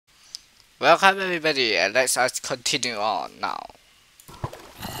Welcome everybody, and let's us continue on now.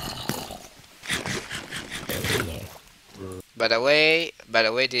 By the way,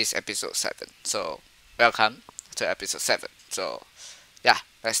 this is episode 7. So, welcome to episode 7. So, yeah,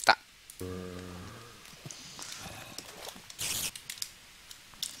 let's start.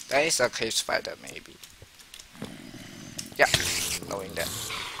 There is a cave spider, maybe. Yeah, knowing that.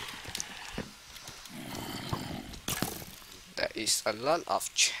 There is a lot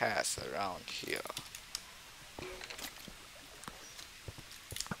of chests around here.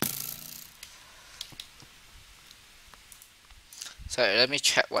 So let me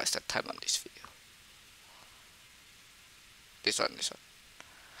check what's the time on this video. This one.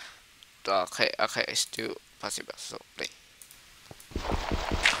 Okay, it's still possible. So play.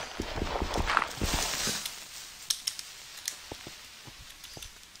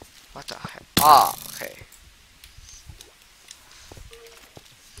 What the heck? Ah, okay.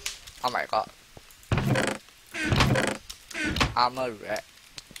 Oh my god. Armor red.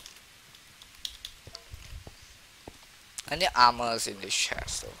 Any armors in this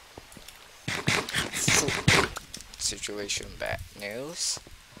chest though? Food. Situation bad news.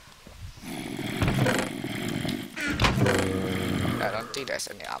 I don't think there's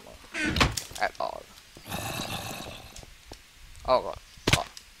any armor at all. Oh god.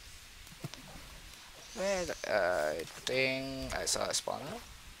 Where I think I saw a spawner.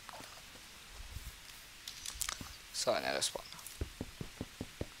 Saw another spawner.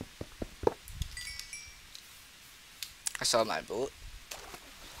 I saw my boot.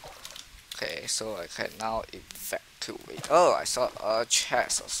 Okay, so I can now evacuate. Oh, I saw a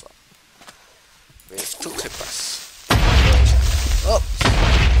chest also with 2 creepers. Oh,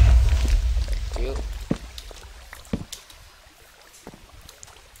 thank you.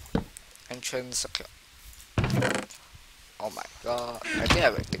 Entrance secure. Oh my god, I think I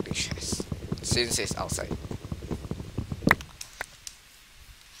will take this chest since it's outside.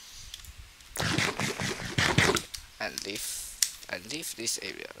 And leave this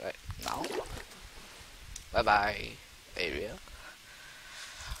area right now. Bye bye, area.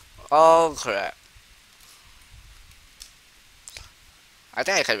 Oh crap. I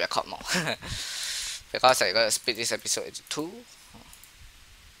think I can record more because I gotta split this episode into 2.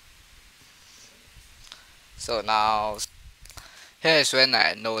 So now, here is when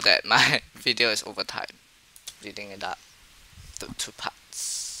I know that my video is over time, splitting it up to 2 parts.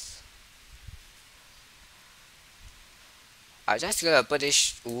 I just gonna put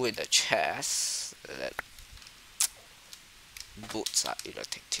this wool in the chest. That boots are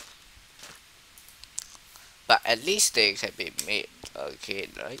irritating, but at least they can be made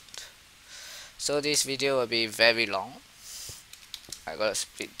again, right? So this video will be very long. I gotta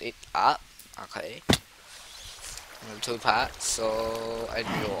split it up, okay, in 2 parts. So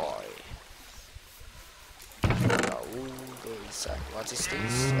enjoy. Go inside. What is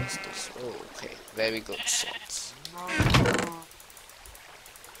this? What's this? Oh, okay, very good shots.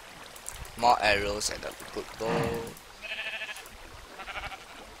 More arrows and a good bow.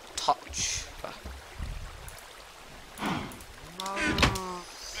 Torch. A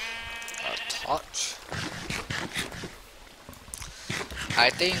torch. I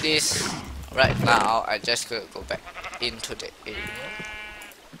think this right now. I just gonna go back into the area.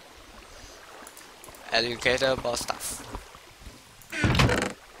 Alligator more stuff.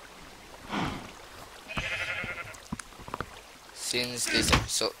 Since this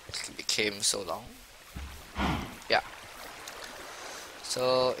episode became so long, yeah,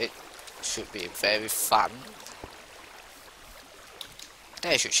 so it should be very fun. I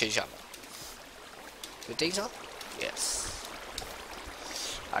think I should change up. You think so? Yes,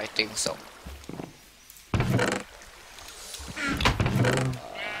 I think so.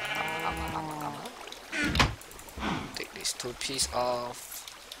 Take this 2 piece off.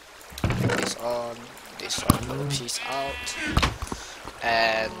 Take this on. This one for the piece out.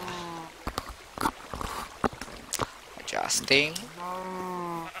 And adjusting.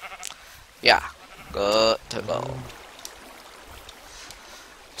 Yeah, good to go.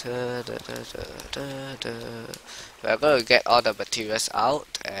 We're gonna get all the materials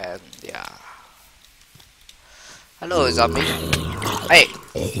out, and yeah. Hello, zombie. Hey!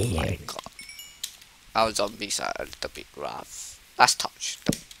 Oh my god. Our zombies are a little bit rough. Last touch.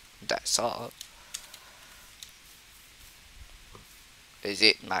 That's all. Is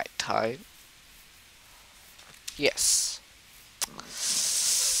it night time? Yes.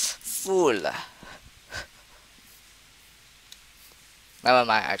 Full. Never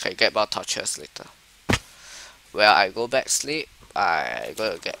mind, I can get more torches later. When I go back sleep, I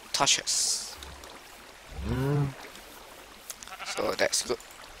gonna get torches. So that's good.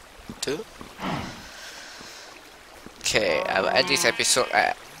 2. Okay, I will end this episode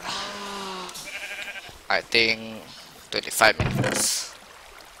at I think 25 minutes.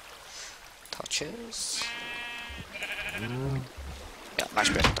 Torches. Yeah,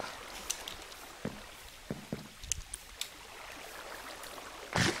 much better.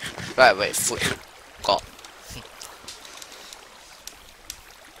 Right away, food. God.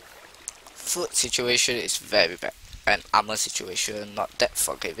 Food situation is very bad, and armor situation not that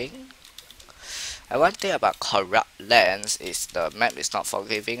forgiving. And one thing about corrupt lands is the map is not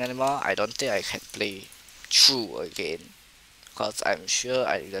forgiving anymore. I don't think I can play through again, because I'm sure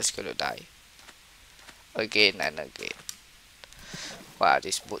I'm just gonna die again and again. Wow,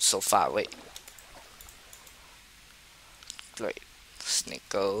 this boat's so far away. Great.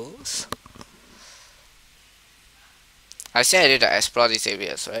 Snickers. I said I need to explore these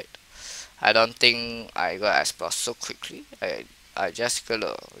areas, right? I don't think I gonna explore so quickly. I just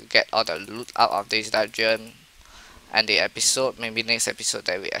gonna get all the loot out of this dungeon, and the episode, maybe next episode,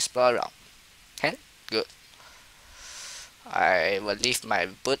 that we explore around. Okay, good. I will leave my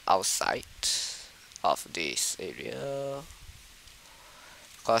boat outside of this area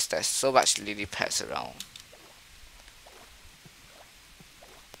because there's so much lily pads around.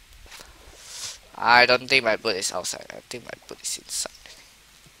 I don't think my boat is outside. I think my boat is inside.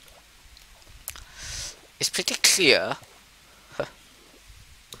 It's pretty clear.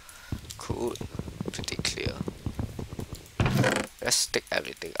 Cool. Pretty clear. Let's take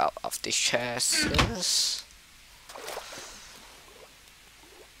everything out of this chest. Yes.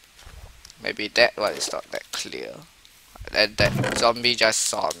 Maybe that one is not that clear. And that zombie just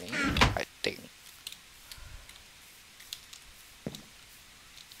saw me, I think.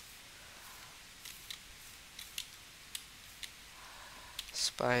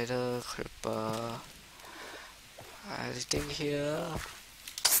 Spider, creeper. Anything here?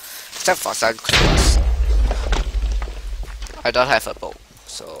 Except for some creepers. I don't have a bow,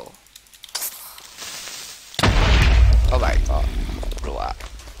 so. Oh my god. Blow up.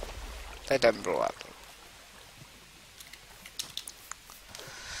 Let them blow up.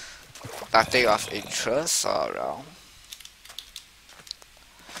 Nothing of interest all around.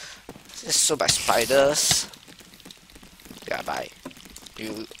 There's so much spiders. Yeah, bye.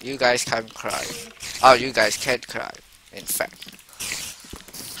 You guys can't cry. Oh, you guys can't cry, in fact.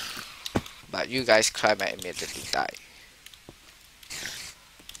 But you guys cry and immediately die.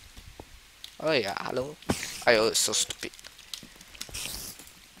 Oh yeah, hello. Oh, it's so stupid.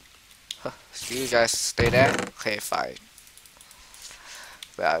 Huh, so you guys stay there? Okay, fine.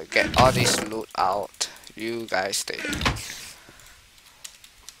 Well, get all this loot out. You guys stay there.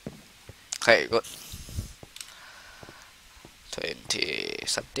 Okay, good. 20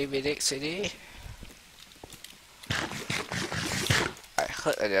 something minutes already. I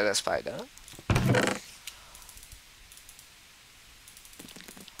heard another spider.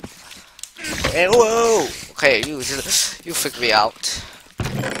 Hey, whoa! Okay, you freak me out.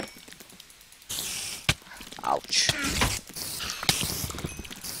 Ouch.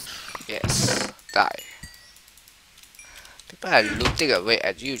 Yes, die. People are looting away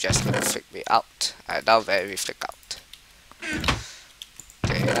and you just gonna freak me out. I now very freak out.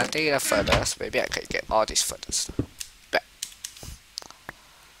 Okay, nothing enough feathers. Maybe I can get all these feathers back.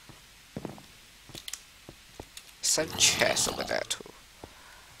 Some chests over there too.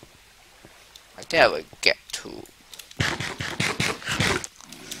 I think I will get two.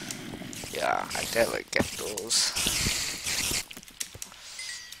 Yeah, I think I will get those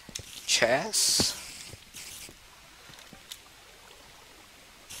chests.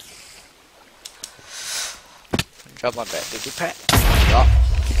 Jump on that lily pad. Drop.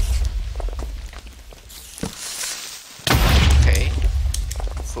 Okay.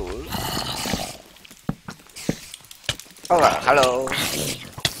 Cool. Alright, hello.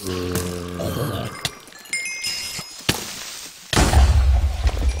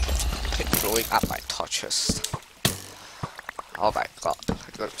 Keep blowing up my torches. Oh my god, I'm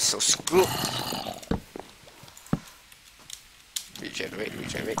gonna be so screwed. Regenerate.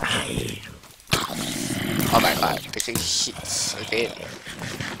 Oh my god, I'm taking hits again.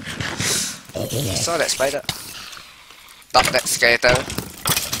 Saw that spider. Knock that skeleton.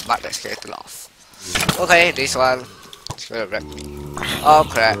 Knock that skeleton off. Okay, this one is gonna wreck me. Oh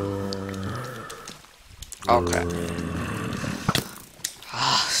crap. Oh crap.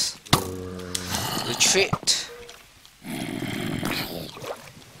 Retreat.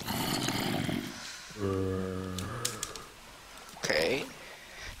 Okay.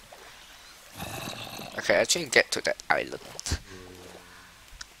 Okay, actually get to that island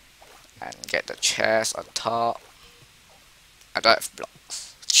and get the chest on top. I don't have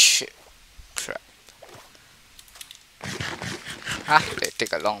blocks. Shit. Ah, they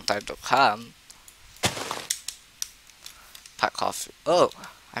take a long time to come. Parkour. Oh,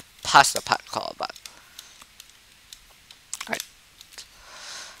 I passed the parkour, but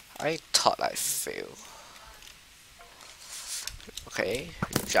I thought I failed. Okay,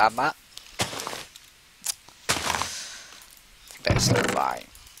 jump up. That's fine.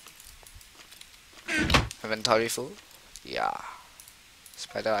 Inventory full? Yeah.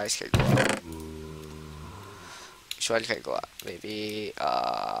 Spider eyes can go up. Which one can go up? Maybe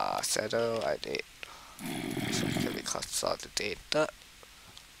saddle I did. So it can be consolidated.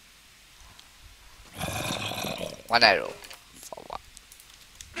 One arrow for one.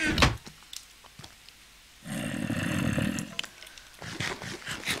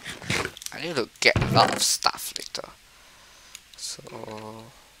 I need to get a lot of stuff later. So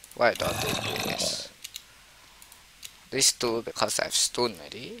why don't I do this? These two because I have stone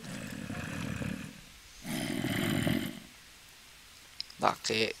already.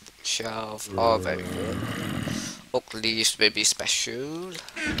 Bucket, shelf, all very good. Oak leaves may be special.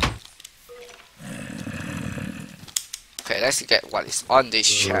 Okay, let's get what is on this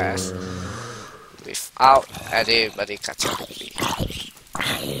chest without anybody catching me.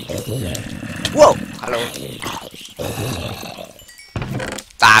 Whoa! Hello.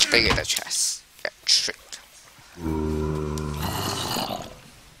 That thing in the chest. Get tricked.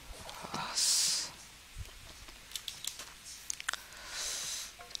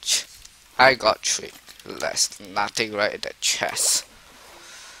 I got tricked. There's nothing right in the chest.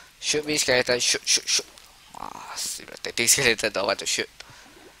 Shoot me, skeleton. Shoot, shoot, shoot. Ah, irritating skeleton don't want to shoot.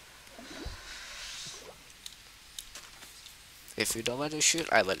 If you don't want to shoot,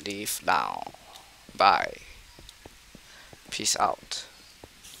 I will leave now. Bye. Peace out.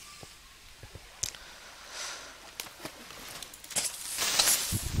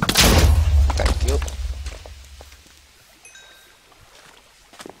 Thank you.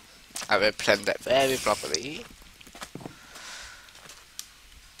 I will plan that very properly.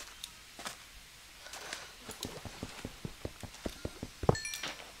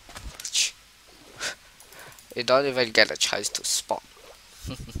 You don't even get a chance to spawn.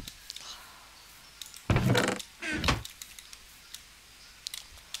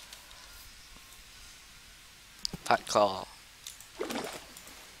 Parkour.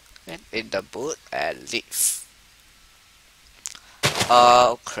 Get in the boot and leave.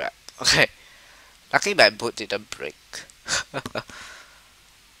 Oh crap. Okay. Lucky my boot didn't break.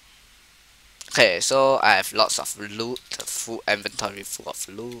 Okay, so I have lots of loot, full inventory full of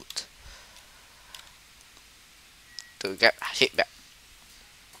loot. To get hit back.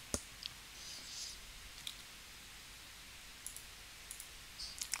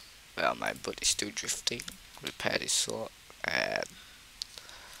 Well, my boat is still drifting. Repair this sword and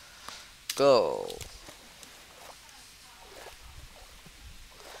go.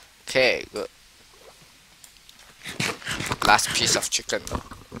 Okay, good. Last piece of chicken.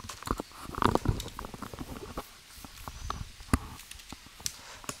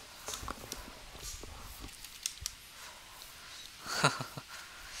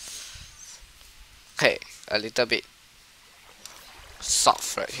 Okay, a little bit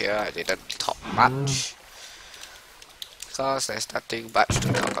soft right here. I didn't talk much because there's nothing much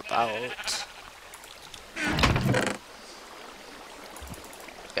to talk about.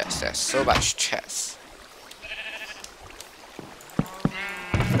 Yes, there's so much chest.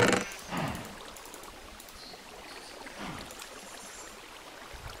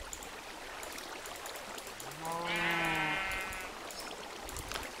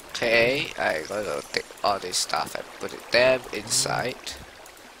 Okay, I'm gonna take all this stuff and put it them inside.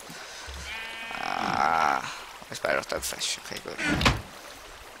 Let's buy rotten flesh. Okay, good.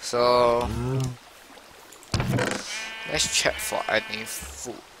 So let's check for any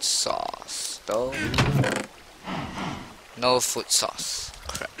food source. Though no food source.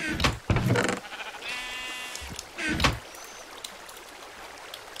 Crap.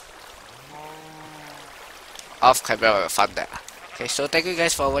 Off camera will fun that. Okay, so thank you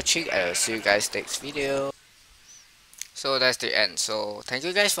guys for watching and I'll see you guys next video. So that's the end. So thank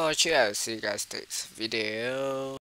you guys for watching. I'll see you guys next video.